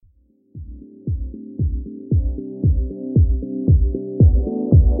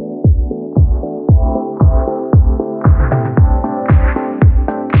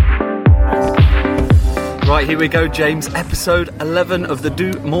Right, here we go, James. Episode 11 of the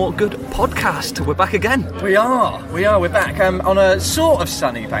Do More Good podcast. We're back again. We are. We're back on a sort of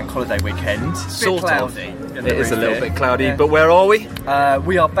sunny bank holiday weekend. It's a bit cloudy. It is a little bit cloudy, but where are we?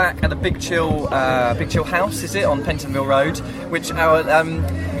 We are back at the Big Chill House, is it, on Pentonville Road, which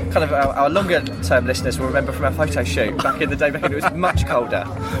our longer term listeners will remember from our photo shoot back in the day. Back when it was much colder.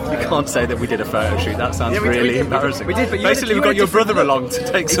 We can't say that we did a photo shoot. That sounds really embarrassing. We did, but basically we got your brother along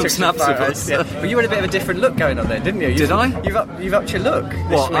to take some snaps of us. Yeah. But you had a bit of a different look going on there, didn't you? Did I? You've upped your look.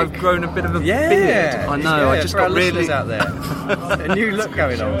 What? I've grown a bit of a beard. I know. I just got really out there. A new look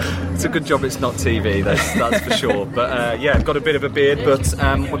going on. It's a good job it's not TV. That's for sure. But I've got a bit of a beard. But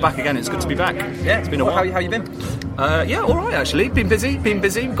we're back again. It's good to be back. Yeah, it's been a while. How you been? All right, actually. Been busy.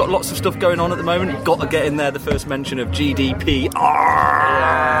 We've got lots of stuff going on at the moment. We've got to get in there the first mention of GDPR.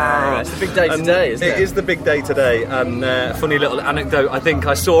 Yeah, it's the big day today, isn't it? It is the big day today. And a funny little anecdote I think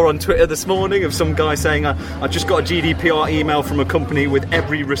I saw on Twitter this morning of some guy saying, I just got a GDPR email from a company with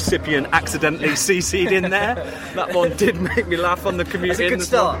every recipient accidentally CC'd in there. That one did make me laugh on the commute. That's a good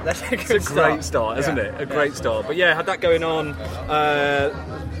start. It's a great start, isn't it? A great start. But yeah, had that going on.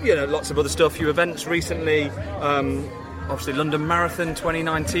 Lots of other stuff, few events recently. Obviously London Marathon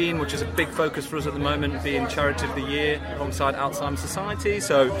 2019, which is a big focus for us at the moment, being Charity of the Year alongside Alzheimer's Society,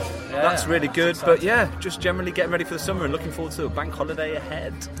 so that's really good. But yeah, just generally getting ready for the summer and looking forward to a bank holiday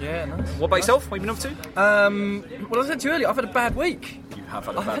ahead. Yeah, nice. What about yourself? What have you been up to? Well, I said to you earlier, I've had a bad week. You have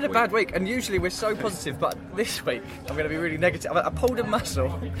had a bad week, and usually we're so positive, but this week I'm going to be really negative. I pulled a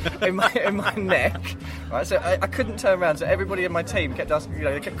muscle in my neck, right? So I couldn't turn around. So everybody in my team kept asking,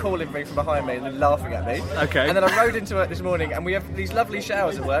 they kept calling me from behind me and then laughing at me. Okay. And then I rode into work this morning, and we have these lovely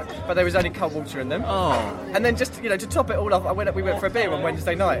showers at work, but there was only cold water in them. Oh. And then just to top it all off, we went for a beer on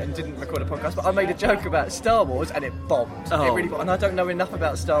Wednesday night and didn't record a podcast. But I made a joke about Star Wars, and it bombed. Oh. It really bombed. And I don't know enough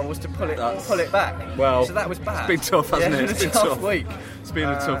about Star Wars to pull it back. Well, so that was bad. It's been tough, hasn't it? It's been a tough week. It's been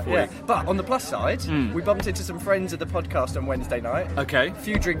a tough week. Yeah. But on the plus side, we bumped into some friends of the podcast on Wednesday night. Okay. A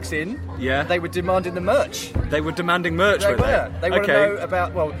few drinks in. Yeah. They were demanding the merch. They were demanding merch, They were were. they? They want to know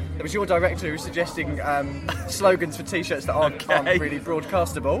about, it was your director who was suggesting slogans for T-shirts that aren't really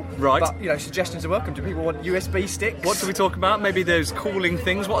broadcastable. Right. But, suggestions are welcome. Do people want USB sticks? What do we talk about? Maybe those cooling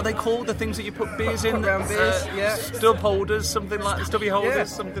things. What are they called? The things that you put beers in? Around beers, Stub holders, something like stubby holders,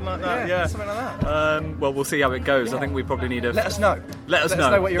 something like that. Yeah, something like that. Well, we'll see how it goes. I think we probably need to... Let us know. Let us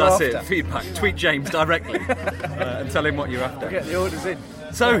know what you're That's after. It. Feedback. Tweet James directly and tell him what you're after. Get the orders in.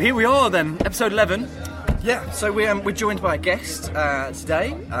 So here we are then, episode 11. Yeah, so we're joined by a guest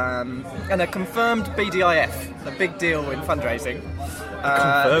today, and a confirmed BDIF, a big deal in fundraising.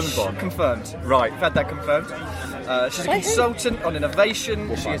 Confirmed one? Confirmed. Right. We've had that confirmed. She's a consultant on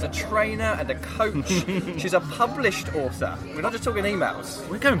innovation, she is a trainer and a coach, she's a published author. We're not just talking emails.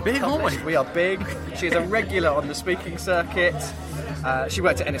 We're going big, aren't we? We are big. She is a regular on the speaking circuit. She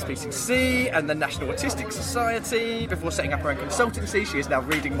worked at NSPCC and the National Autistic Society before setting up her own consultancy. She is now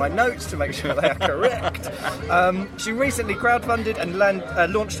reading my notes to make sure they are correct. She recently crowdfunded and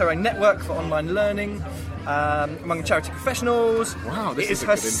launched her own network for online learning among charity professionals. Wow, it is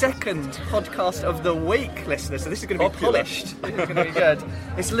her second podcast of the week, listeners, so this is going to be polished. This is going to be good.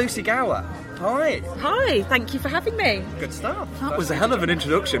 It's Lucy Gower. Hi. Hi, thank you for having me. Good stuff. That was a hell of an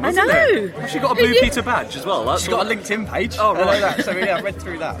introduction, I wasn't know. it? She got a Blue Peter badge as well. She's got a LinkedIn page. Oh, right. That. So yeah, I read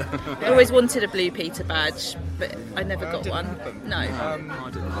through that. I always wanted a Blue Peter badge, but I never got one. Happen. No. I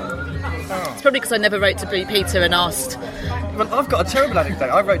didn't know. It's probably because I never wrote to Blue Peter and asked. Well, I've got a terrible anecdote.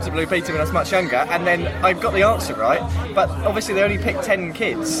 I wrote to Blue Peter when I was much younger, and then I got the answer right, but obviously they only picked 10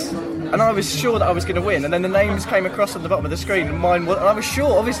 kids. And I was sure that I was going to win, and then the names came across on the bottom of the screen, and mine was. And I was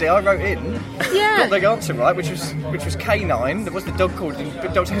sure, obviously, I wrote in, got the answer right, which was K9. That was the dog called.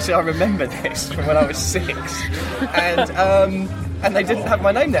 But don't say I remember this from when I was 6, and they didn't have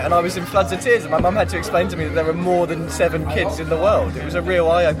my name there, and I was in floods of tears. And my mum had to explain to me that there were more than 7 kids in the world. It was a real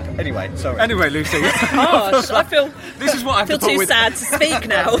eye-opener. Anyway, sorry. Anyway, Lucy. Gosh, I feel. This is what I have feel to put too with. sad to speak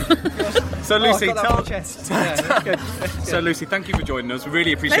now. So Lucy, I got that on my chest. Yeah, that's good. So Lucy, thank you for joining us. We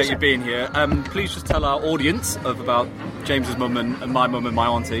really appreciate you being here. Please just tell our audience about James's mum and my mum and my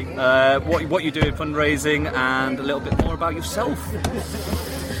auntie, what you do in fundraising, and a little bit more about yourself.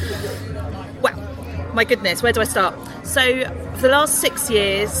 Well, my goodness, where do I start? So, for the last 6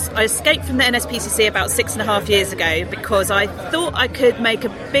 years, I escaped from the NSPCC about 6.5 years ago because I thought I could make a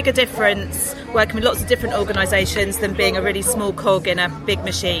bigger difference working with lots of different organisations than being a really small cog in a big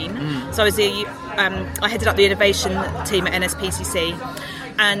machine. So I headed up the innovation team at NSPCC.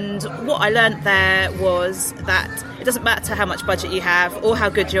 And what I learnt there was that it doesn't matter how much budget you have or how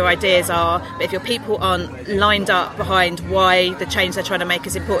good your ideas are, but if your people aren't lined up behind why the change they're trying to make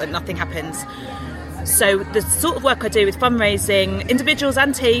is important, nothing happens. So the sort of work I do with fundraising, individuals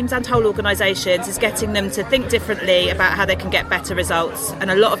and teams and whole organisations, is getting them to think differently about how they can get better results. And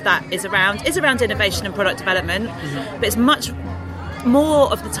a lot of that is around innovation and product development, but it's much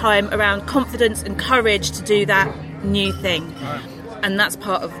more of the time around confidence and courage to do that new thing. And that's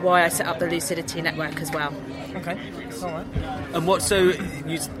part of why I set up the Lucidity Network as well. Okay, all right. And so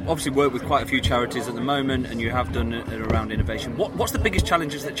you obviously work with quite a few charities at the moment, and you have done it around innovation. What's the biggest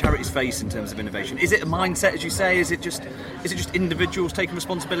challenges that charities face in terms of innovation? Is it a mindset, as you say? Is it just individuals taking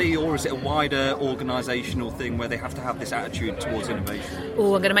responsibility, or is it a wider organisational thing where they have to have this attitude towards innovation?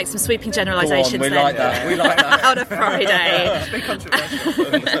 Oh, I'm going to make some sweeping generalisations. We like that. We like that. Out of Friday. It's a bit controversial.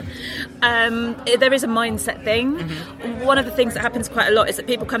 There is a mindset thing. One of the things that happens quite a lot is that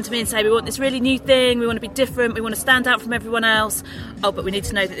people come to me and say, we want this really new thing, we want to be different, we want to stand out from everyone else. Oh, but we need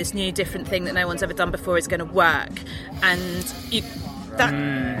to know that this new different thing that no one's ever done before is going to work. And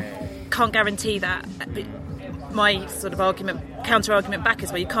can't guarantee that. My sort of counter argument back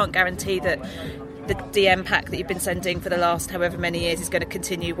is, well, you can't guarantee that the DM pack that you've been sending for the last however many years is going to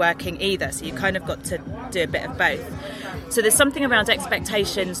continue working either. So you kind of got to do a bit of both. So there's something around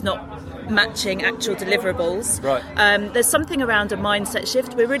expectations not matching actual deliverables. Right. There's something around a mindset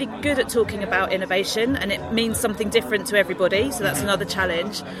shift. We're really good at talking about innovation, and it means something different to everybody. So that's another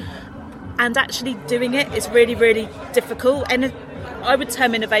challenge. And actually doing it is really, really difficult. And I would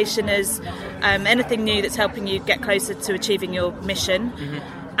term innovation as anything new that's helping you get closer to achieving your mission.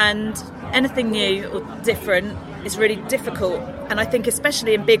 And anything new or different is really difficult. And I think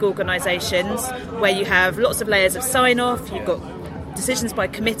especially in big organisations where you have lots of layers of sign-off, you've got decisions by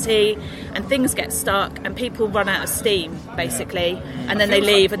committee, and things get stuck and people run out of steam, basically, and then they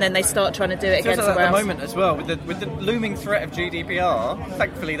leave and then they start trying to do it again somewhere else. At the moment as well, with the looming threat of GDPR,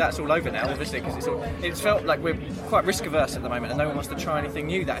 thankfully that's all over now, obviously, because it's felt like we're quite risk averse at the moment, and no one wants to try anything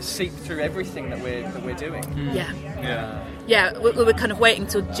new that has seeped through everything that we're doing. Yeah, we're kind of waiting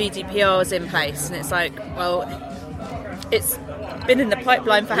till GDPR is in place, and it's like, well, it's been in the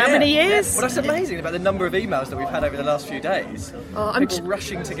pipeline for how many years? Well, that's amazing about the number of emails that we've had over the last few days. People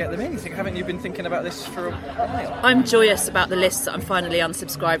rushing to get them in. Haven't you been thinking about this for a while? I'm joyous about the lists that I'm finally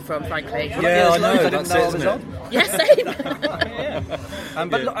unsubscribed from, frankly. Yeah, I know. I didn't know I was on. Yeah, same.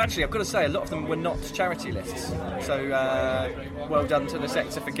 But look, actually, I've got to say, a lot of them were not charity lists. So, well done to the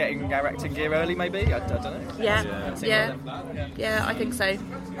sector for getting our acting gear early, maybe? I don't know. Yeah, I think so.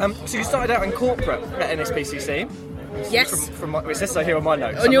 So you started out in corporate at NSPCC. Yes. It says so here on my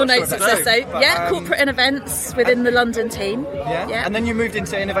notes. On your notes it says so. But, corporate and events within the London team. Yeah. And then you moved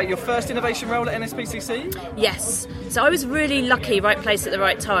into your first innovation role at NSPCC? Yes. So I was really lucky, right place at the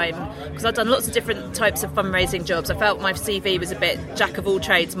right time, because I'd done lots of different types of fundraising jobs. I felt my CV was a bit jack of all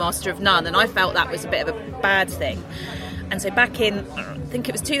trades, master of none, and I felt that was a bit of a bad thing. And so back in, I think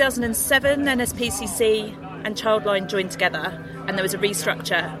it was 2007, NSPCC and Childline joined together, and there was a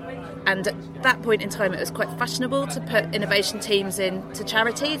restructure. And at that point in time, it was quite fashionable to put innovation teams into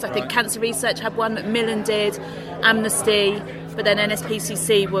charities. I think Cancer Research had one, Macmillan did, Amnesty, but then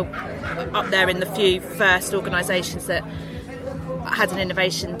NSPCC were up there in the few first organisations that had an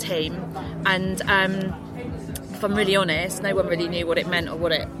innovation team. And if I'm really honest, no one really knew what it meant or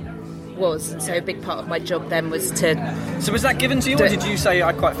what it was. And so a big part of my job then was to... So was that given to you, or did you say,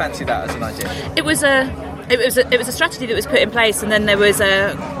 I quite fancy that as an idea? It was a strategy that was put in place, and then there was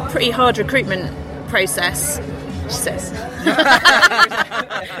a pretty hard recruitment process. She says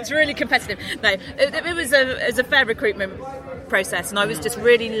it's really competitive. No, it was a fair recruitment process, and I was just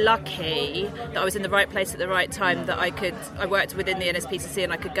really lucky that I was in the right place at the right time. That I worked within the NSPCC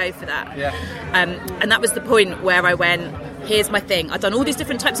and I could go for that. Yeah. And that was the point where I went, here's my thing. I'd done all these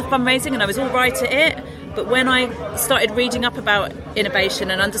different types of fundraising, and I was all right at it. But when I started reading up about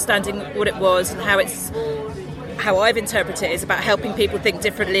innovation and understanding what it was and how I've interpreted it is about helping people think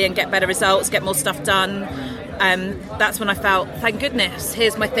differently and get better results, get more stuff done. That's when I felt, thank goodness,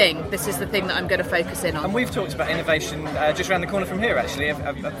 here's my thing. This is the thing that I'm going to focus in on. And we've talked about innovation just around the corner from here, actually,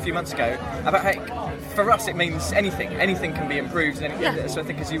 a few months ago, about how, for us, it means anything. Anything can be improved. So I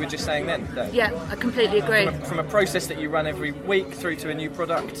think, as you were just saying then. Yeah, I completely agree. From a process that you run every week through to a new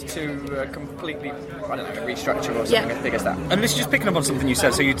product to a completely, a restructure or something as big as that. And this is just picking up on something you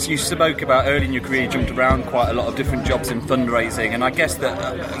said. So you spoke about early in your career, you jumped around quite a lot of different jobs in fundraising, and I guess that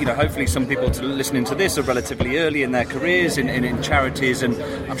hopefully some people listening to this are relatively early in their careers in charities, and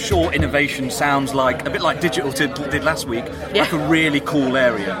I'm sure innovation sounds like a bit like digital did last week, like a really cool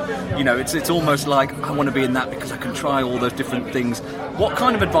area. It's almost like I want to be in that because I can try all those different things. What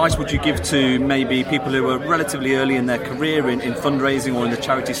kind of advice would you give to maybe people who are relatively early in their career in fundraising or in the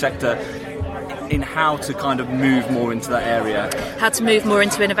charity sector, in how to kind of move more into that area? How to move more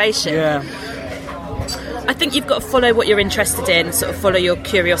into innovation? Yeah. I think you've got to follow what you're interested in, sort of follow your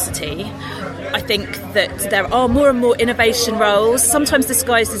curiosity. I think that there are more and more innovation roles, sometimes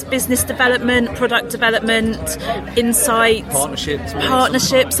disguised as business development, product development, insights,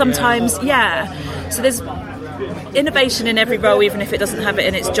 partnerships sometimes, So there's innovation in every role, even if it doesn't have it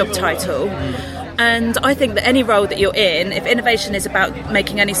in its job title. And I think that any role that you're in, if innovation is about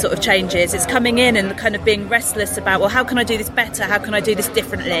making any sort of changes, it's coming in and kind of being restless about, well, how can I do this better? How can I do this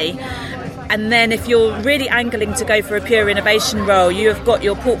differently? And then if you're really angling to go for a pure innovation role, you have got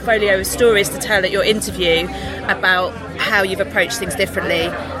your portfolio of stories to tell at your interview about how you've approached things differently.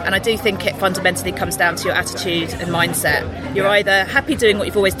 And I do think it fundamentally comes down to your attitude and mindset. You're either happy doing what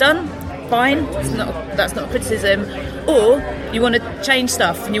you've always done, fine, that's not a criticism, or you want to change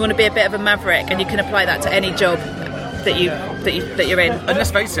stuff and you want to be a bit of a maverick, and you can apply that to any job that you're in. And let's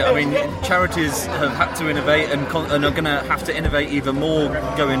face it, I mean, charities have had to innovate and are going to have to innovate even more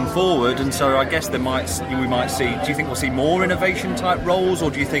going forward, and so I guess we might see, do you think we'll see more innovation type roles, or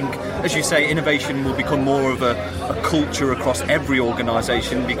do you think, as you say, innovation will become more of a culture across every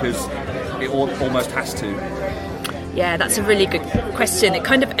organisation because it almost has to? Yeah, that's a really good question. It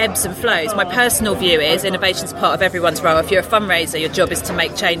kind of ebbs and flows. My personal view is innovation's part of everyone's role. If you're a fundraiser, your job is to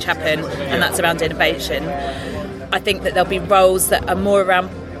make change happen, and that's around innovation. I think that there'll be roles that are more around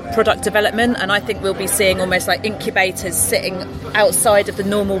product development, and I think we'll be seeing almost like incubators sitting outside of the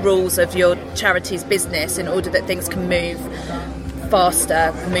normal rules of your charity's business in order that things can move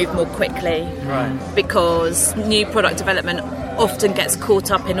faster, move more quickly. Right. Because new product development often gets caught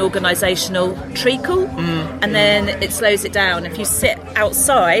up in organisational treacle, and then it slows it down. If you sit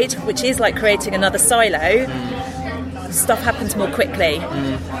outside, which is like creating another silo, stuff happens more quickly,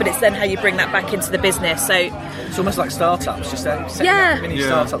 but it's then how you bring that back into the business. So it's almost like startups, just setting up mini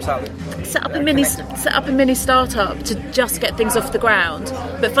startups out there. Set up a mini startup to just get things off the ground,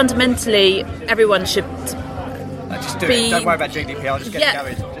 but fundamentally everyone should just do it. Don't worry about GDPR, just get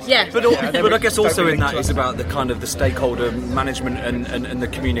it going. But I guess also in that is about the kind of the stakeholder management and the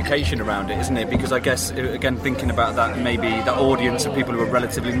communication around it, isn't it? Because I guess, again, thinking about that, maybe that audience of people who are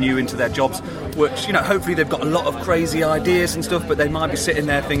relatively new into their jobs, which, you know, hopefully they've got a lot of crazy ideas and stuff, but they might be sitting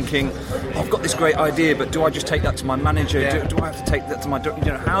there thinking, I've got this great idea, but do I just take that to my manager? Do I have to take that to my,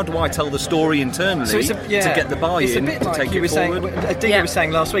 how do I tell the story internally to get the buy-in it's a bit to like take you it were forward? Adina was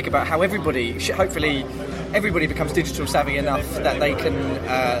saying last week about how hopefully everybody becomes digital savvy enough that they can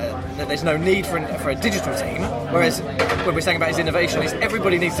that there's no need for a digital team. Whereas what we're saying about is innovation is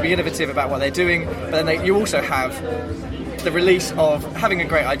everybody needs to be innovative about what they're doing, but then you also have the release of having a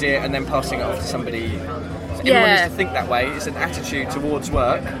great idea and then passing it off to somebody. So everyone needs to think that way. It's an attitude towards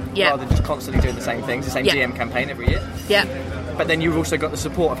work rather than just constantly doing the same things, the same GM campaign every year. Yeah. But then you've also got the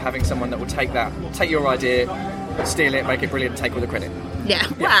support of having someone that will take your idea, steal it, make it brilliant, take all the credit. Yeah,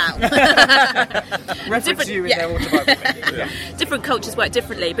 wow. Reference you in their autobiography. Different cultures work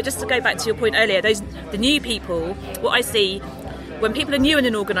differently, but just to go back to your point earlier, the new people, what I see when people are new in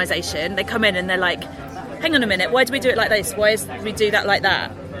an organisation, they come in and they're like, hang on a minute, why do we do it like this? Why do we do that like that?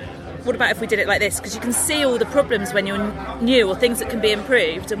 What about if we did it like this? Because you can see all the problems when you're new or things that can be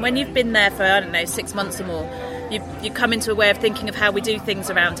improved, and when you've been there for, 6 months or more, you come into a way of thinking of how we do things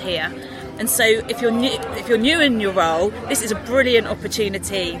around here. And so if you're new in your role, this is a brilliant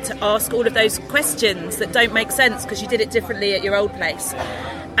opportunity to ask all of those questions that don't make sense because you did it differently at your old place.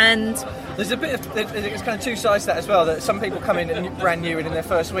 And there's kind of two sides to that as well, that some people come in and brand new and in their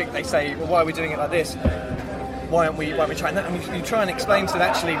first week they say, well, why are we doing it like this? Why aren't we trying that? And you try and explain to them,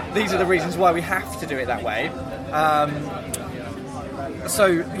 actually, these are the reasons why we have to do it that way.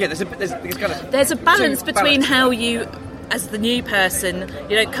 There's a balance between how you, as the new person,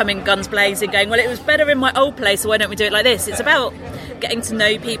 you don't come in guns blazing going, well, it was better in my old place, so why don't we do it like this? It's about getting to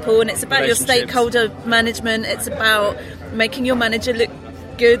know people, and it's about your stakeholder management. It's about making your manager look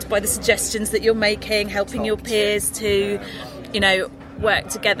good by the suggestions that you're making, helping your peers to, work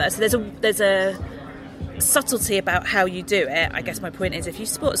together. So there's a subtlety about how you do it. I guess my point is, if you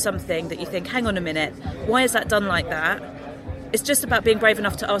spot something that you think, hang on a minute, why is that done like that? It's just about being brave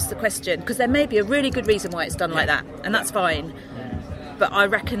enough to ask the question, because there may be a really good reason why it's done like that, and that's fine. But I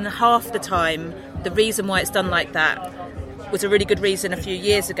reckon half the time, the reason why it's done like that was a really good reason a few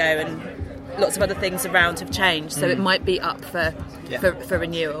years ago, and lots of other things around have changed, so it might be up for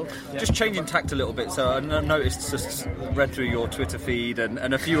renewal. Just changing tact a little bit, so I noticed, just read through your Twitter feed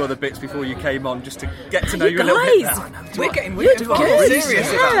and a few other bits before you came on, just to get to know you a little bit better. We're getting serious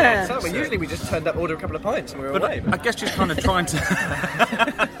about this, aren't we? Usually we just turned up, order a couple of pints and we were away. I guess just kind of trying to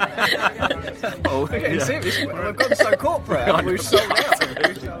Oh, We're getting yeah. serious. We've gone so corporate. We've sold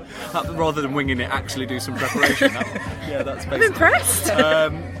out. Rather than winging it, actually do some preparation. That's I'm basically. impressed.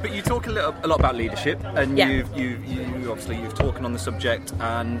 But you talk a lot about leadership, and Yeah. you've talked on the subject,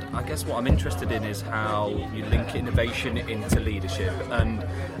 and I guess what I'm interested in is how you link innovation into leadership, and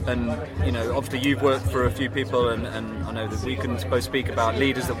obviously you've worked for a few people, and I know that we can both speak about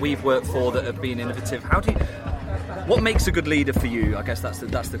leaders that we've worked for that have been innovative. What makes a good leader for you? I guess that's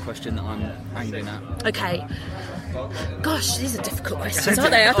the question that I'm angling at. Okay. Gosh, these are difficult questions,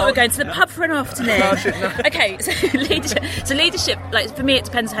 aren't they? I thought we were going to the pub for an afternoon. Okay, so leadership, like for me, it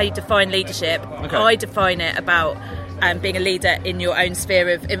depends how you define leadership. Okay. I define it about being a leader in your own sphere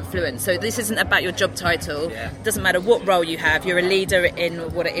of influence. So this isn't about your job title. It doesn't matter what role you have. You're a leader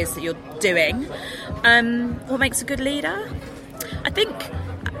in what it is that you're doing. What makes a good leader? I think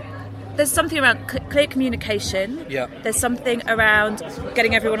there's something around clear communication. Yeah. There's something around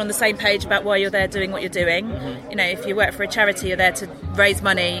getting everyone on the same page about why you're there doing what you're doing. Mm-hmm. If you work for a charity, you're there to raise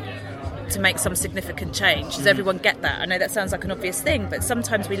money to make some significant change. Does everyone get that? I know that sounds like an obvious thing, but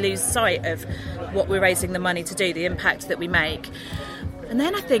sometimes we lose sight of what we're raising the money to do, the impact that we make. And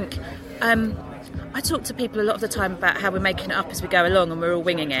then I think I talk to people a lot of the time about how we're making it up as we go along and we're all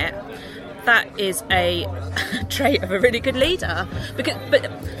winging it. That is a trait of a really good leader. But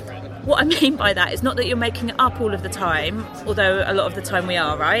what I mean by that is not that you're making it up all of the time, although a lot of the time we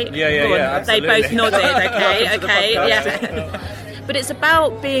are, right? Yeah, Go on, absolutely. They both nodded, okay, Welcome to the podcast. yeah. But it's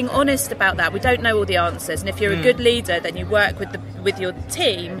about being honest about that. We don't know all the answers, and if you're a good leader, then you work with your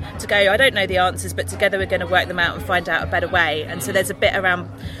team to go, I don't know the answers, but together we're going to work them out and find out a better way. And so there's a bit around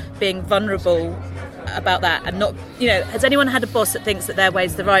being vulnerable about that, and not, has anyone had a boss that thinks that their way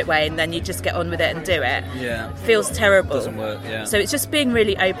is the right way and then you just get on with it and do it? Yeah. Feels terrible. Doesn't work, yeah. So it's just being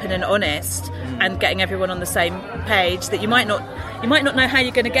really open and honest and getting everyone on the same page, that you might not know how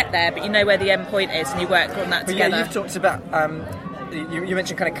you're going to get there, but you know where the end point is and you work on that together. Yeah, you've talked about you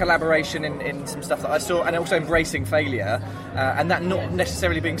mentioned kind of collaboration in some stuff that I saw, and also embracing failure, and that not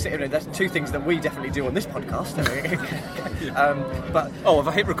necessarily being that's two things that we definitely do on this podcast. But if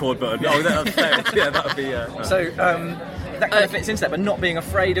I hit record button, that's fair. Yeah, that would be. So that kind of fits into that, but not being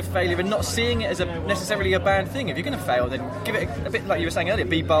afraid of failure and not seeing it as necessarily a bad thing. If you're going to fail, then give it a bit like you were saying earlier.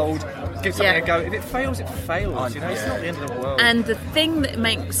 Be bold, give something a go. If it fails, it fails. It's not the end of the world. And the thing that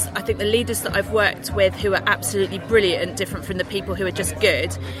makes, I think, the leaders that I've worked with who are absolutely brilliant, different from the people who are just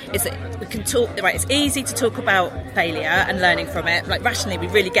good, is that we can talk. Right, it's easy to talk about failure and learning from it. Like rationally, we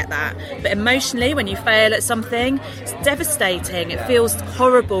really get that. But emotionally, when you fail at something, it's devastating. It feels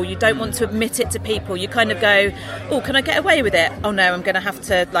horrible. You don't want to admit it to people. You kind of go, "Oh, can I get away with it? Oh no, I'm going to have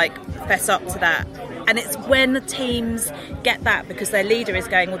to fess up to that." And it's when the teams get that, because their leader is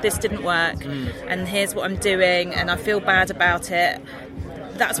going, well, this didn't work, and here's what I'm doing, and I feel bad about it.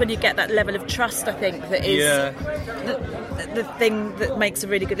 That's when you get that level of trust, I think, that is the thing that makes a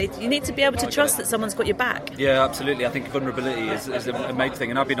really good leader. You need to be able to trust that someone's got your back. Yeah, absolutely. I think vulnerability is a major thing,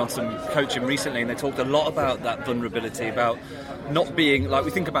 and I've been on some coaching recently, and they talked a lot about that vulnerability, about not being, like,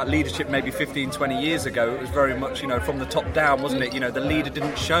 we think about leadership maybe 15, 20 years ago, it was very much, from the top down, wasn't it? The leader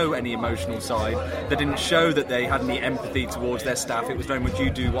didn't show any emotional side. They didn't show that they had any empathy towards their staff. It was very much, you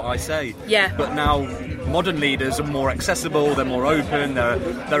do what I say. Yeah. But now modern leaders are more accessible, they're more open,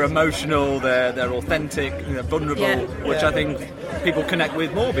 they're emotional, they're authentic, they're vulnerable, which I think people connect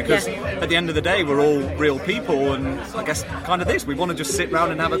with more, because at the end of the day, we're all real people, and I guess kind of this, we want to just sit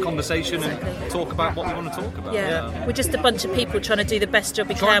around and have a conversation and talk about what we want to talk about. Yeah. We're just a bunch of people trying to do the best job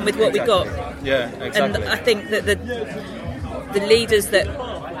we can with what we got. Yeah, exactly. And I think that the leaders that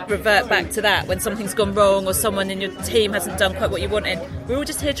revert back to that when something's gone wrong or someone in your team hasn't done quite what you wanted, we're all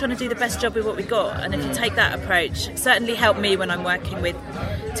just here trying to do the best job with what we got. And if you take that approach, it certainly helped me when I'm working with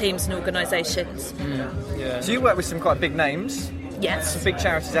teams and organisations. So you work with some quite big names. Yes. Some big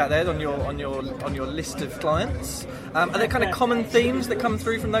charities out there on your list of clients. Are there kind of common themes that come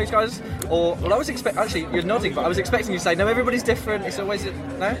through from those guys? Or, well, I was actually, you're nodding, but I was expecting you to say, no, everybody's different. It's always,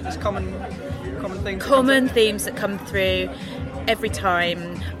 no, there's common things. Common themes that come through every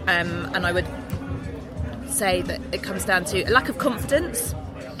time, and I would say that it comes down to a lack of confidence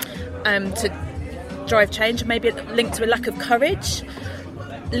to drive change, maybe linked to a lack of courage,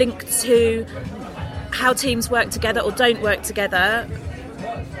 linked to how teams work together or don't work together.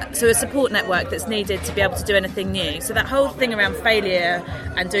 So a support network that's needed to be able to do anything new. So that whole thing around failure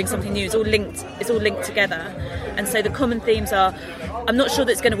and doing something new is all linked together. And so the common themes are, I'm not sure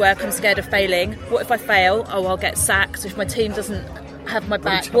that it's going to work, I'm scared of failing. What if I fail? Oh, I'll get sacked. If my team doesn't have my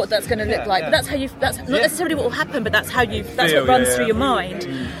back, what that's going to look like. But that's not necessarily what will happen, but that's what runs through your mind.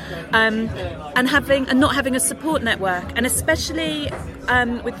 And not having a support network, and especially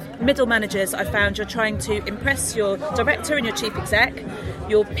with middle managers, I found you're trying to impress your director and your chief exec.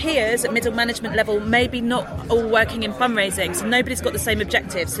 Your peers at middle management level maybe not all working in fundraising, so nobody's got the same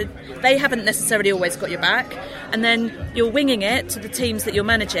objectives. So they haven't necessarily always got your back. And then you're winging it to the teams that you're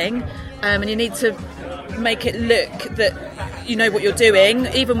managing, and you need to make it look that you know what you're doing,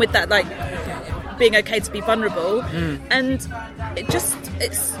 even with that like being okay to be vulnerable. And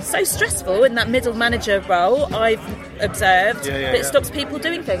it's so stressful in that middle manager role, I've observed, but it stops people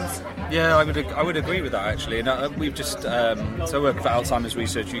doing things. Yeah, I would agree with that actually. And we've just so I work for Alzheimer's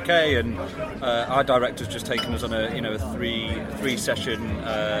Research UK, and our director's just taken us on a three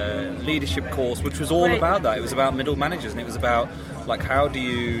session leadership course, which was all about that. It was about middle managers, and it was about like how do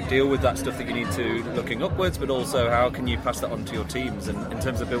you deal with that stuff that you need to looking upwards, but also how can you pass that on to your teams, and in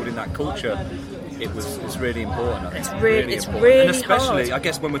terms of building that culture. It's really important. I think. It's really and especially, hard. I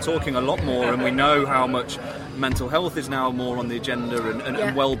guess, when we're talking a lot more, and we know how much mental health is now more on the agenda,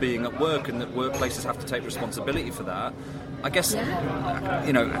 and well-being at work, and that workplaces have to take responsibility for that. I guess,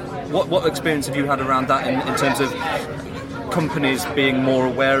 what experience have you had around that in terms of companies being more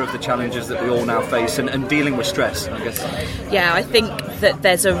aware of the challenges that we all now face and dealing with stress, I guess? Yeah, I think that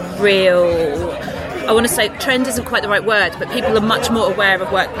there's a real... I want to say trend isn't quite the right word, but people are much more aware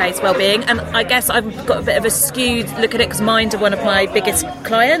of workplace well-being, and I guess I've got a bit of a skewed look at it because Mind are one of my biggest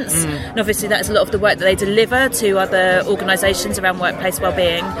clients, and obviously that is a lot of the work that they deliver to other organisations around workplace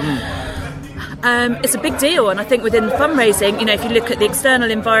well-being. It's a big deal, and I think within fundraising, if you look at the external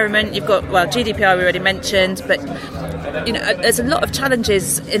environment, you've got, GDPR we already mentioned, but there's a lot of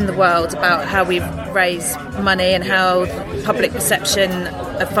challenges in the world about how we raise money and how public perception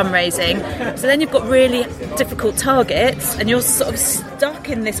of fundraising. So then you've got really difficult targets, and you're sort of stuck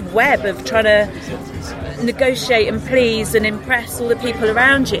in this web of trying to negotiate and please and impress all the people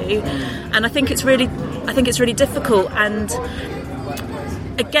around you. And I think it's really difficult. And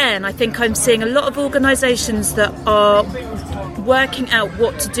again, I think I'm seeing a lot of organisations that are working out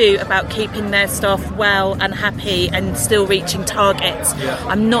what to do about keeping their staff well and happy and still reaching targets.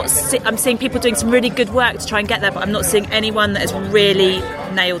 I'm seeing people doing some really good work to try and get there, but I'm not seeing anyone that has really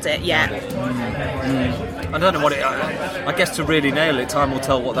nailed it yet. I don't know what I guess to really nail it, time will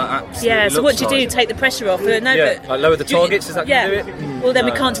tell what that absolutely so what looks do you like. do? Take the pressure off? But like lower the targets, is that going to do it? Well, then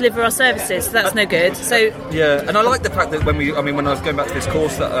we can't deliver our services, so that's no good. So and I like the fact that when I was going back to this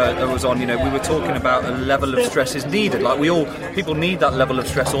course that I was on, we were talking about a level of stress is needed. Like people need that level of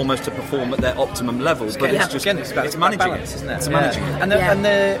stress almost to perform at their optimum level, but it's just it's managing balance, isn't it? It's managing it. And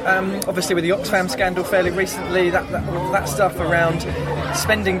the obviously with the Oxfam scandal fairly recently, that stuff around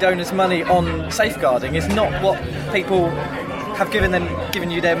spending donors' money on safeguarding is not what people have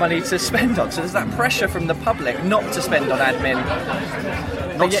given you their money to spend on. So there's that pressure from the public not to spend on admin,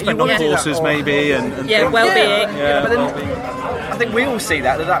 not to spend on courses maybe, and well-being. But then I think we all see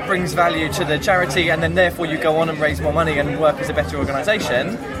that brings value to the charity, and then therefore you go on and raise more money and work as a better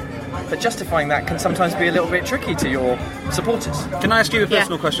organisation. But justifying that can sometimes be a little bit tricky to your supporters. Can I ask you a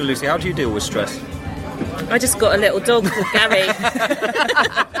personal question, Lucy? How do you deal with stress? I just got a little dog called Gary.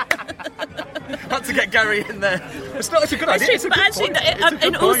 Had to get Gary in there. It's a good idea.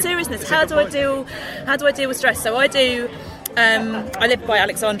 In all seriousness, how do I deal with stress? So I do. I live by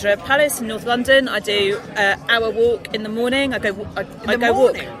Alexandra Palace in North London. I do hour walk in the morning. I go walk.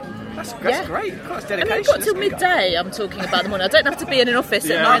 That's great. That's dedication. And I've got till midday. I'm talking about the morning. I don't have to be in an office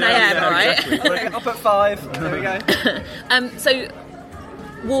at 9 a.m. Right? Exactly. Up at 5. There we go. So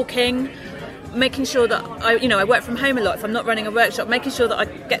walking. Making sure that I work from home a lot. If I'm not running a workshop, making sure that I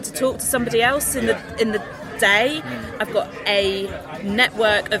get to talk to somebody else in the day. I've got a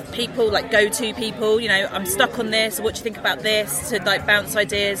network of people, like go-to people. I'm stuck on this. What do you think about this? To bounce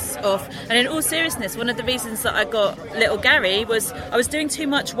ideas off. And in all seriousness, one of the reasons that I got little Gary was I was doing too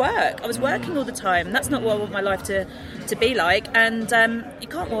much work. I was working all the time. That's not what I want my life to be like. And you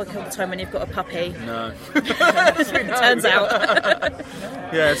can't work all the time when you've got a puppy. No. Turns out.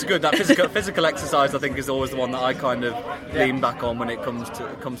 Yeah, it's good. That physical exercise, I think, is always the one that I kind of lean back on when it comes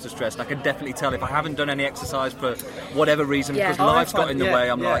to stress. And I can definitely tell if I haven't done any exercise for whatever reason, because life's got in the way.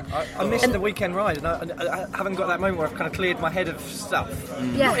 I missed the weekend ride, and I haven't got that moment where I've kind of cleared my head of stuff.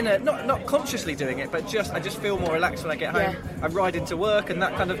 Not consciously doing it, but I just feel more relaxed when I get home. I ride into work, and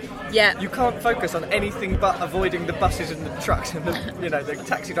that kind of you can't focus on anything but avoiding the buses and the trucks and the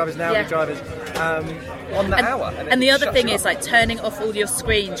taxi drivers and Audi drivers on that hour. And the other thing is turning off all your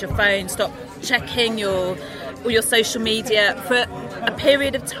screens, your phone, stop checking all your social media for a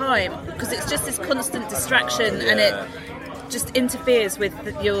period of time, because it's just this constant distraction, and just interferes with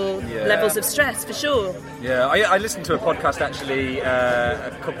your levels of stress, for sure. Yeah, I listened to a podcast actually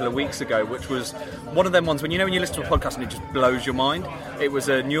a couple of weeks ago, which was one of them ones when you listen to a podcast and it just blows your mind. It was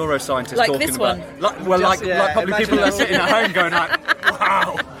a neuroscientist like talking this about, one. like probably people that are sitting at home going like,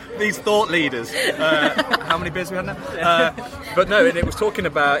 wow, these thought leaders. How many beers we had now? But no, and it was talking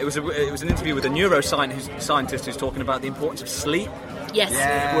about it was an interview with a neuroscientist who's talking about the importance of sleep. Yes.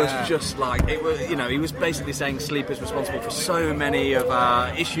 It was just like he was basically saying sleep is responsible for so many of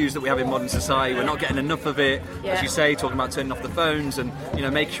our issues that we have in modern society. We're not getting enough of it, as you say, talking about turning off the phones and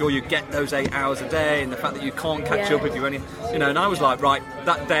make sure you get those 8 hours a day, and the fact that you can't catch up if you're only and I was like, right,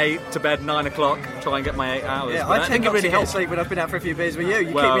 that day to bed 9 o'clock, try and get my 8 hours. Yeah, but I tend not to get sleep when I've been out for a few beers with you. You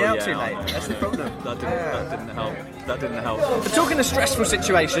keep me out too late. That's the problem. That didn't help. But talking of stressful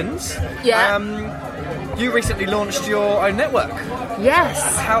situations, you recently launched your own network.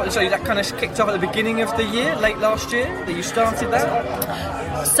 Yes. So that kind of kicked off at the beginning of the year, late last year, that you started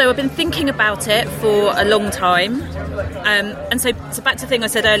that? So I've been thinking about it for a long time. And so back to the thing I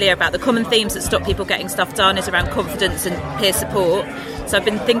said earlier about the common themes that stop people getting stuff done is around confidence and peer support. So I've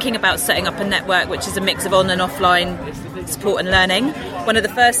been thinking about setting up a network which is a mix of on and offline support and learning. One of the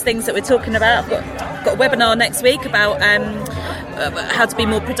first things that we're talking about, I've got a webinar next week about how to be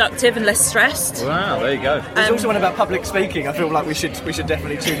more productive and less stressed. Wow, there you go. There's also one about public speaking. I feel like we should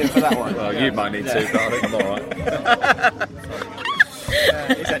definitely tune in for that one. Well, you might need to, but I think I'm all right.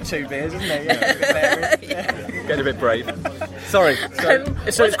 It's had 2 beers, isn't it? Getting a bit brave. Sorry.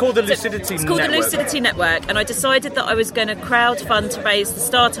 So it's called the Lucidity Network. It's called the Lucidity Network, and I decided that I was going to crowdfund to raise the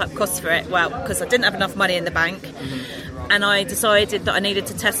startup costs for it. Well, because I didn't have enough money in the bank. And I decided that I needed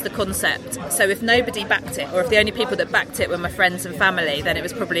to test the concept. So if nobody backed it, or if the only people that backed it were my friends and family, then it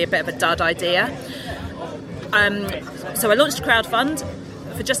was probably a bit of a dud idea. So I launched a crowdfund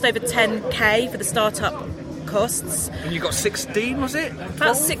for just over 10k for the startup costs. And you got 16, was it?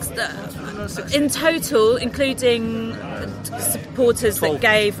 About 6 in total, including supporters that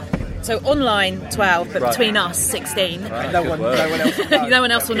gave. So online 12, but between us 16. Right, no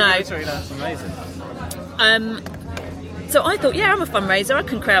one else will know. Amazing. So I thought, I'm a fundraiser, I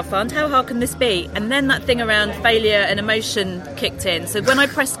can crowdfund, how hard can this be? And then that thing around failure and emotion kicked in. So when I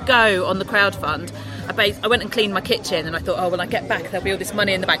pressed go on the crowdfund, I went and cleaned my kitchen, and I thought, when I get back, there'll be all this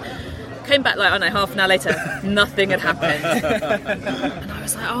money in the bank. Came back half an hour later, nothing had happened. And I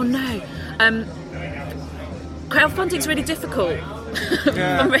was like, oh no. Crowdfunding's really difficult.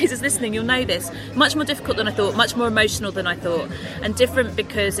 Fundraisers listening, you'll know this. Much more difficult than I thought, much more emotional than I thought, and different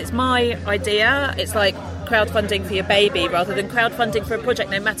because it's my idea. It's like crowdfunding for your baby rather than crowdfunding for a project,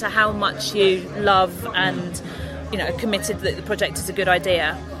 no matter how much you love and are committed that the project is a good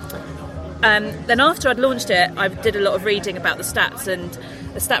idea. Then after I'd launched it, I did a lot of reading about the stats, and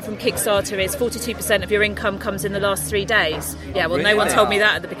the stat from Kickstarter is 42% of your income comes in the last 3 days. Really? No one told me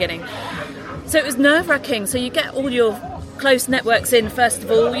that at the beginning. So it was nerve-wracking. So you get all your close networks in first of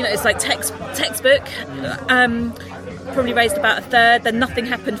all, it's like textbook. Probably raised about a third, then nothing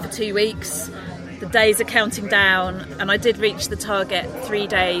happened for 2 weeks. The days are counting down, and I did reach the target 3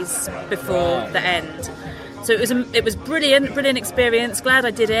 days before the end. So it was brilliant experience. Glad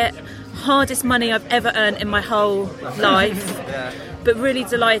I did it. Hardest money I've ever earned in my whole life. But really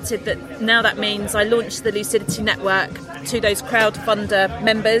delighted that now that means I launched the Lucidity Network to those crowdfunder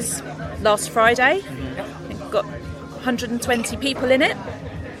members last Friday. I think got 120 people in it.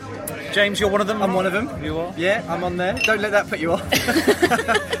 James, you're one of them? I'm one of them. You are? Yeah, I'm on there. Don't let that put you off.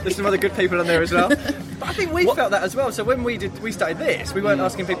 There's some other good people on there as well. But I think we felt that as well. So when we started this, we weren't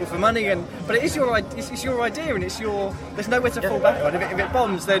asking people for money, but it's your idea, and there's nowhere to fall back on. If it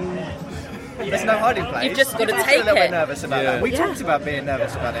bombs, then there's no hiding place. You've just got to take it. We're a little bit nervous about that. We talked about being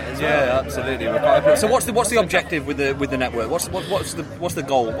nervous about it as well. Yeah, absolutely. So what's the objective with the network? What's the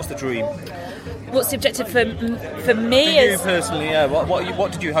goal? What's the dream? What's the objective for me? For you personally,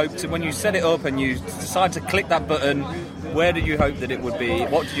 What did you hope to, when you set it up and you decided to click that button? Where did you hope that it would be?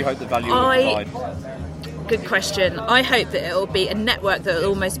 What did you hope the value would provide? Good question. I hope that it will be a network that will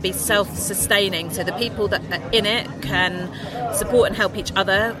almost be self-sustaining, so the people that are in it can support and help each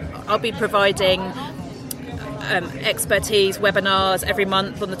other. I'll be providing expertise, webinars every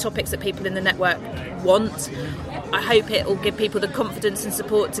month on the topics that people in the network want. I hope it will give people the confidence and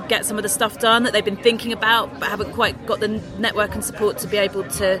support to get some of the stuff done that they've been thinking about but haven't quite got the network and support to be able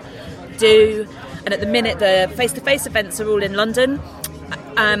to do. And at the minute, the face-to-face events are all in London.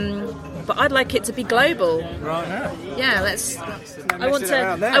 But I'd like it to be global. Right. Yeah, I want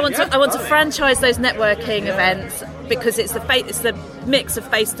to franchise those networking events because it's the mix of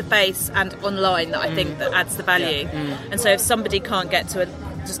face-to-face and online that I think that adds the value. And so if somebody can't get to it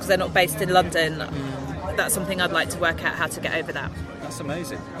just because they're not based in London, that's something I'd like to work out how to get over that. That's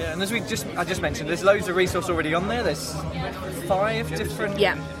amazing. Yeah, and as I just mentioned, there's loads of resource already on there. There's 5 different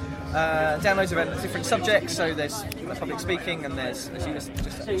downloads of different subjects. So there's public speaking, and there's, as you just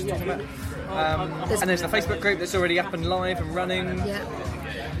talking about, and there's the Facebook group that's already up and live and running. Yeah.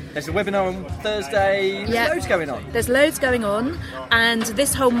 There's a webinar on Thursday. There's loads going on. There's loads going on, and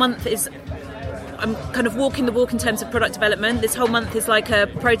this whole month is, I'm kind of walking the walk in terms of product development. This whole month is like a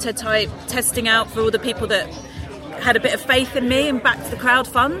prototype testing out for all the people that had a bit of faith in me and backed the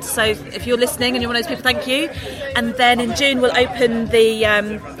crowdfund. So if you're listening and you're one of those people, thank you. And then in June we'll open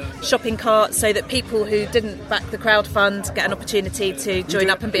the shopping cart so that people who didn't back the crowdfund get an opportunity to join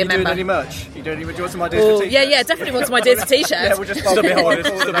up and be a member. Are you doing any merch? Do you want some ideas for t-shirts? Yeah, definitely want some ideas for t-shirts. Yeah, we'll just stubby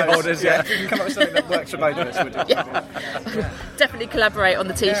holders, yeah. If we can come up with something that works for both of us, we'll do it. Yeah. Definitely collaborate on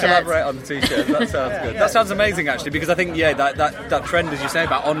the t-shirts. Collaborate on the t-shirts. That sounds good. That sounds amazing, actually, because I think that trend, as you say,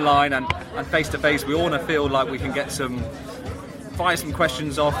 about online and face to face, we all want to feel like we can fire some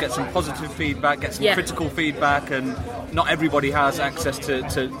questions off, get some positive feedback, get some critical feedback, and not everybody has access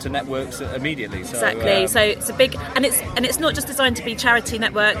to networks immediately. So, exactly. So it's a big, and it's not just designed to be charity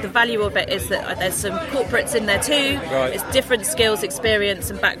network. The value of it is that there's some corporates in there too. Right. It's different skills, experience,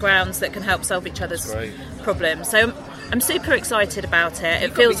 and backgrounds that can help solve each other's problems. So I'm super excited about it.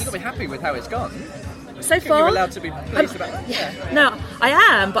 You've got to be happy with how it's gone. So far, you're allowed to be pleased about it. Yeah. No, I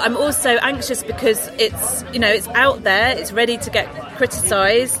am, but I'm also anxious because it's out there, it's ready to get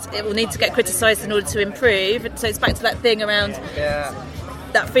criticised. It will need to get criticised in order to improve. So it's back to that thing around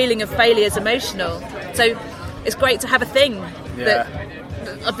that feeling of failure is emotional. So it's great to have a thing that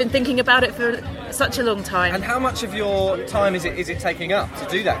I've been thinking about it for such a long time. And how much of your time is it taking up to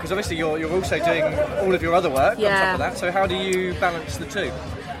do that? Because obviously you're also doing all of your other work on top of that. So how do you balance the two?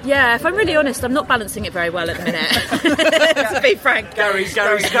 Yeah, if I'm really honest, I'm not balancing it very well at the minute. To be frank. Gary's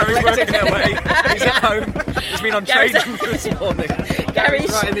working away. He's at home. He's been on training this morning.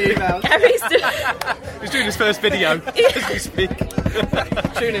 Gary's writing the emails. He's doing his first video as we speak.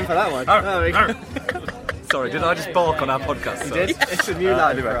 Tune in for that one. Sorry, did I just bark on our podcast? You did? It's a new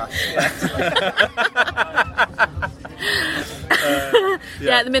life for us.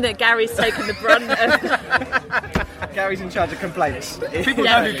 At the minute, Gary's taken the brunt of... Gary's in charge of complaints. People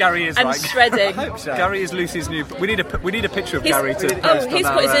know who Gary is, and right? shredding. I hope so. Gary is Lucy's new... We need a picture of Gary to post on he's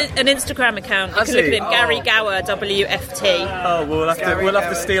got an Instagram account. You can look at him, Gary Gower, WFT. Oh, we'll have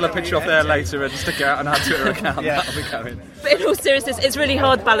to steal a picture off there later and stick it out on our Twitter account. That'll be going. But in all seriousness, it's really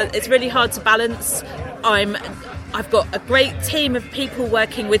hard to balance. I've got a great team of people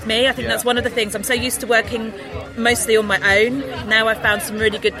working with me. I think that's one of the things. I'm so used to working mostly on my own. Now I've found some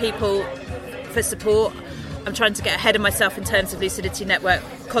really good people for support. I'm trying to get ahead of myself in terms of Lucidity Network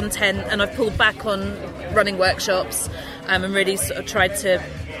content, and I've pulled back on running workshops and really sort of tried to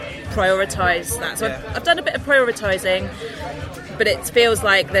prioritise that. So I've done a bit of prioritising, but it feels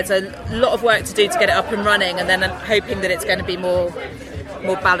like there's a lot of work to do to get it up and running, and then I'm hoping that it's going to be more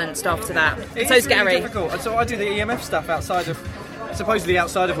balanced after that. So's Gary. Difficult. So I do the EMF stuff supposedly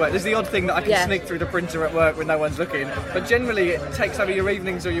outside of work. There's the odd thing that I can sneak through the printer at work when no one's looking, but generally it takes over your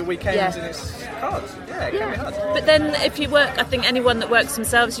evenings or your weekends, and it's hard. It can be hard. But then if you work, I think anyone that works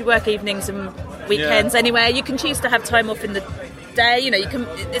themselves, you work evenings and weekends anywhere. You can choose to have time off in the day. You can.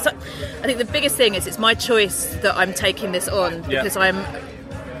 I think the biggest thing is it's my choice that I'm taking this on because I'm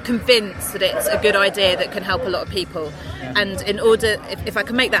convinced that it's a good idea that can help a lot of people, and in order, if I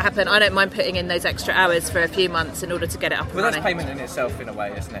can make that happen, I don't mind putting in those extra hours for a few months in order to get it up and running. That's payment in itself in a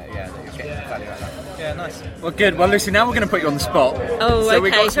way, isn't it? Yeah, that you're getting value out of that. Yeah, nice. Well, good. Well, Lucy, now we're going to put you on the spot. Oh, so okay.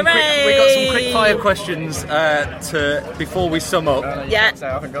 we got some quick fire questions before we sum up. So I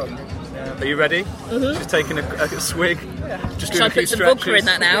haven't gotten. Are you ready? Mm-hmm. Just taking a swig. Just doing a few put some vodka in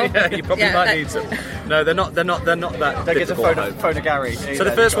that now? Yeah, you probably might need some. No, they're not that Don't get to phone a Gary. So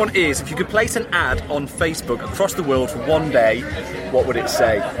the first one is, if you could place an ad on Facebook across the world for one day, what would it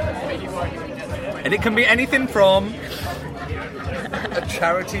say? And it can be anything from a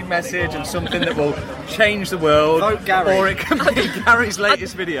charity message and something that will change the world, Vote Gary. Or it can be Gary's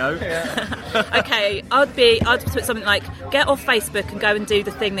latest video. Okay, I'd put something like, get off Facebook and go and do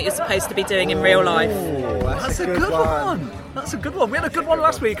the thing that you're supposed to be doing in real life. That's a good one. That's a good one. We had a good one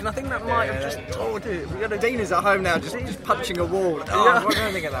last week, and I think that might have just told it. Dean is at home now, just punching a wall. Oh, what do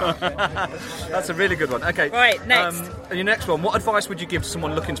I think of that? That's a really good one. Okay. Right, next. And your next one, what advice would you give to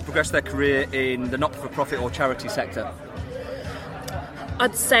someone looking to progress their career in the not-for-profit or charity sector?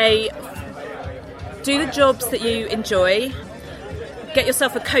 I'd say do the jobs that you enjoy. Get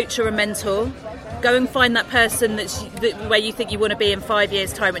yourself a coach or a mentor. Go and find that person where you think you want to be in 5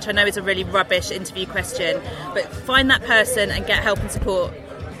 years' time, which I know is a really rubbish interview question. But find that person and get help and support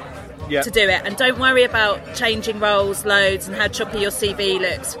to do it, and don't worry about changing roles loads and how choppy your CV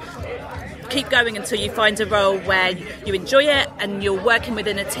looks. Keep going until you find a role where you enjoy it and you're working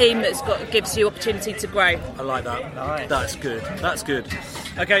within a team gives you opportunity to grow. I like that. Nice. That's good.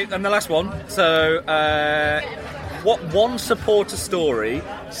 Okay, and the last one. So, what one supporter story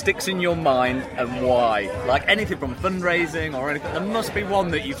sticks in your mind and why? Like anything from fundraising or anything. There must be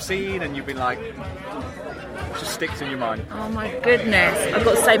one that you've seen and you've been like, just sticks in your mind. Oh my goodness, I've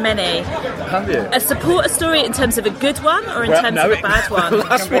got so many. Have you? A supporter story in terms of a good one or in terms of a bad one?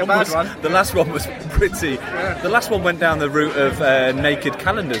 The last one was pretty. The last one went down the route of naked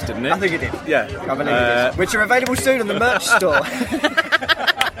calendars, didn't it? I think it did. Yeah. I believe it did. Which are available soon on the merch store.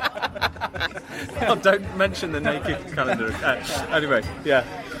 Oh, don't mention the naked calendar. Anyway, yeah.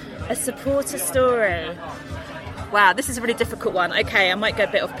 A supporter story. Wow, this is a really difficult one. Okay, I might go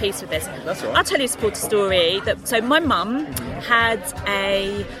a bit off piece with this. That's all right. I'll tell you a supporter story. So my mum had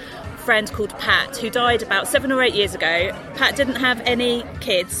a friend called Pat who died about 7 or 8 years ago. Pat didn't have any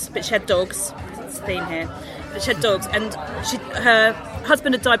kids, but she had dogs. It's a theme here. But she had dogs, and her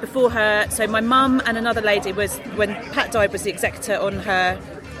husband had died before her. So my mum and another lady when Pat died, was the executor on her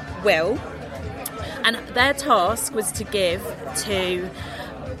will. And their task was to give to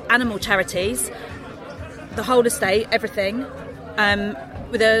animal charities the whole estate, everything,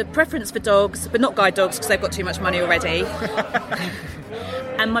 with a preference for dogs, but not guide dogs because they've got too much money already.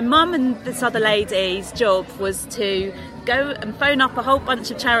 And my mum and this other lady's job was to go and phone up a whole bunch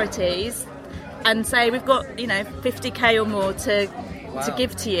of charities and say, we've got 50k or more to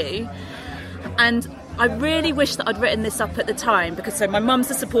give to you. And I really wish that I'd written this up at the time, because my mum's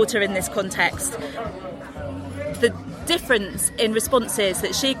a supporter in this context. The difference in responses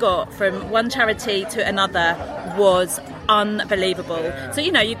that she got from one charity to another was unbelievable. So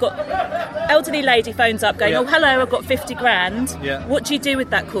you've got elderly lady phones up going, oh hello, I've got 50 grand. What do you do with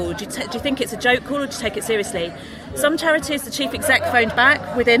that call? Do you think it's a joke call or do you take it seriously? Some charities, the chief exec phoned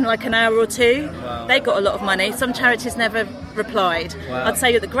back within like an hour or two. Wow. They got a lot of money. Some charities never replied. Wow. I'd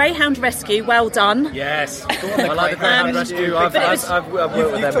say the Greyhound Rescue, well done. Yes, I like the Greyhound Rescue. I've worked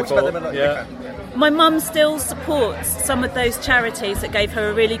with them before. Yeah. My mum still supports some of those charities that gave her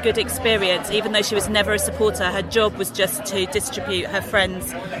a really good experience, even though she was never a supporter. Her job was just to distribute her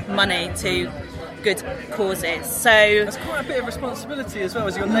friends' money to good causes. So that's quite a bit of responsibility as well,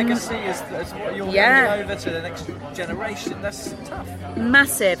 as your legacy, as what you're handing over to the next generation. That's tough.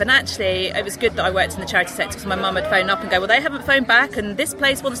 Massive. And actually it was good that I worked in the charity sector, because my mum would phone up and go, well, they haven't phoned back and this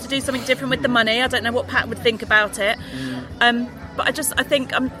place wants to do something different with the money. I don't know what Pat would think about it. But I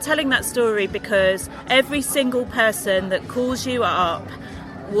think I'm telling that story because every single person that calls you up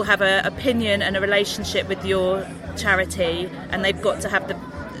will have an opinion and a relationship with your charity, and they've got to have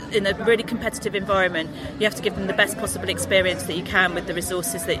in a really competitive environment, you have to give them the best possible experience that you can with the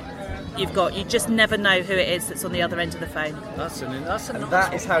resources that you've got. You just never know who it is that's on the other end of the phone.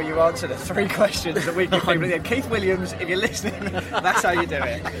 That is how you answer the 3 questions that we give people. Keith Williams, if you're listening, that's how you do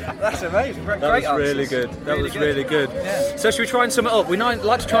it. That's amazing. Great answers. Really good. That was really good. Yeah. So should we try and sum it up? We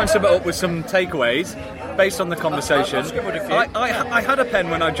like to try and sum it up with some takeaways based on the conversation. I had a pen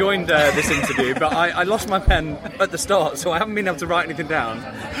when I joined this interview, but I lost my pen at the start, so I haven't been able to write anything down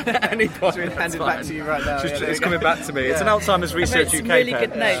at any point. It's handed back to you right now. It's coming back to me. It's an Alzheimer's Research UK really pen.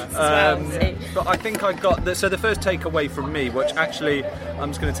 Good notes as well. But I think I got the first takeaway from me, which actually I'm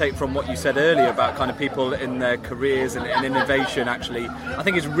just going to take from what you said earlier about kind of people in their careers and innovation. Actually, I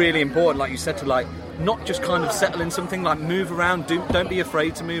think it's really important, like you said, to not just kind of settle in something, like move around. Don't be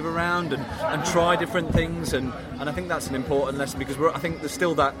afraid to move around and try different things. And I think that's an important lesson, because I think there's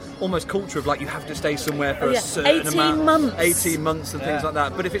still that almost culture of you have to stay somewhere for a certain 18 months and things like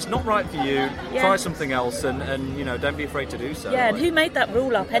that. But if it's not right for you, try something else and don't be afraid to do so. Yeah, and who made that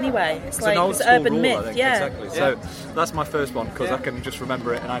rule up anyway? It's an old school urban rule, myth. I think. Yeah. Exactly. So that's my first one, because I can just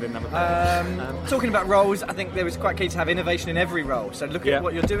remember it and I didn't have a talking about roles, I think there was quite key to have innovation in every role. So look at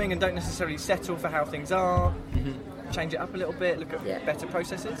what you're doing and don't necessarily settle for how things are. Change it up a little bit. Look at better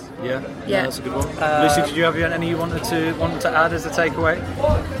processes. Yeah, that's a good one. Lucy, did you have any you wanted to add as a takeaway?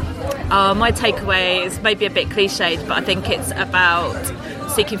 My takeaway is maybe a bit cliched, but I think it's about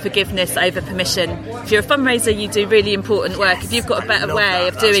seeking forgiveness over permission. If you're a fundraiser, you do really important work. If you've got a better way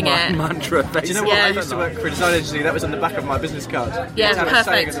of doing it. Mantra, do you know what? I used to work for a design agency. That was on the back of my business card. Yeah,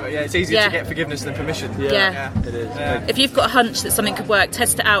 perfect. It's easier to get forgiveness than permission. Yeah. It is. Yeah. If you've got a hunch that something could work,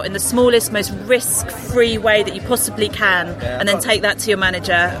 test it out in the smallest, most risk-free way that you possibly can, and then take that to your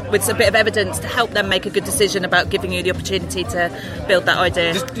manager with a bit of evidence to help them make a good decision about giving you the opportunity to build that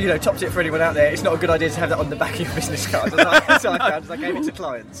idea. Just top tip for anyone out there, it's not a good idea to have that on the back of your business card. So I gave it to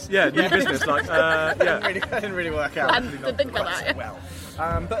clients. Yeah, new business. Like, yeah. That didn't really work out. Didn't think about that. Well.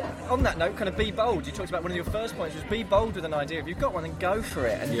 But on that note, kind of be bold. You talked about one of your first points was be bold with an idea. If you've got one, then go for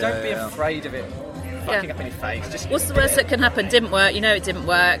it, and don't be afraid of it fucking up in your face. Just what's the worst that can happen? Didn't work. You know it didn't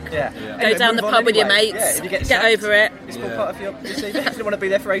work. Yeah. Go Anyway, down the move pub on with your anyway. mates. If you get Get over it. It's all part of your CV. You don't want to be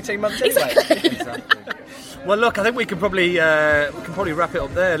there for 18 months anyway. Exactly. Well, look, I think we can probably wrap it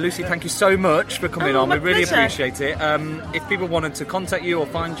up there. Lucy, thank you so much for coming on. My We really pleasure. appreciate it. If people wanted to contact you or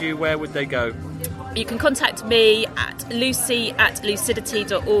find you, where would they go? You can contact me at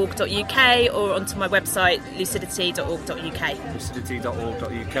lucy@lucidity.org.uk or onto my website lucidity.org.uk.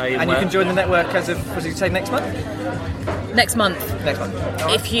 lucidity.org.uk. And you can join the network as of, what did you say, next month? Next month. Next month.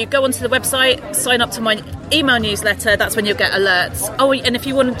 If you go onto the website, sign up to my email newsletter, that's when you'll get alerts. Oh, and if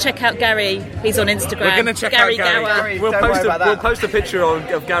you want to check out Gary, he's on Instagram. We're going to check Gary out Gary. Gower. We'll Don't post worry about that. we'll post a picture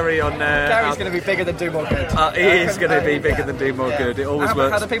of Gary on. Gary's going to be bigger than Do More Good. He is going to be bigger than Do More Good. It always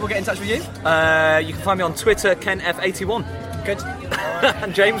works. How do people get in touch with you? You can find me on Twitter, KenF81. Good.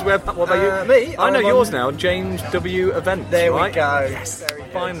 And James, what about you? Me? I know I'm yours on- now, James W. Events. There right? we go. Yes, There we go.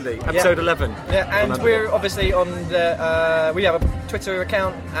 finally. Episode 11. Yeah, and we're obviously on the. We have a Twitter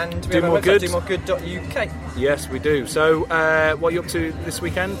account and we have a website, domoregood.uk. Yes, we do. So, what are you up to this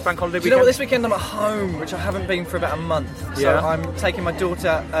weekend? Bank holiday Do you know what? weekend? This weekend I'm at home, which I haven't been for about a month. So Yeah. I'm taking my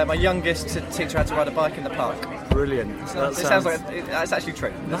daughter, my youngest, to teach her how to ride a bike in the park. Brilliant. It sounds like that's actually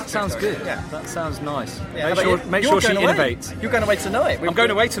true. That sounds good. Yeah. That sounds nice. Yeah, Make sure she going away. innovates. You're going away tonight. I'm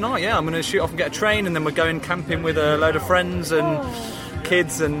going away tonight, yeah. I'm going to shoot off and get a train, and then we're going camping with a load of friends and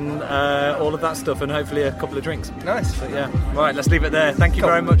kids and all of that stuff, and hopefully a couple of drinks. Nice. But yeah, right, let's leave it there. Thank you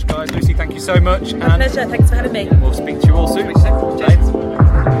very much, guys. Lucy, thank you so much. My pleasure, thanks for having me. We'll speak to you all soon. Cheers.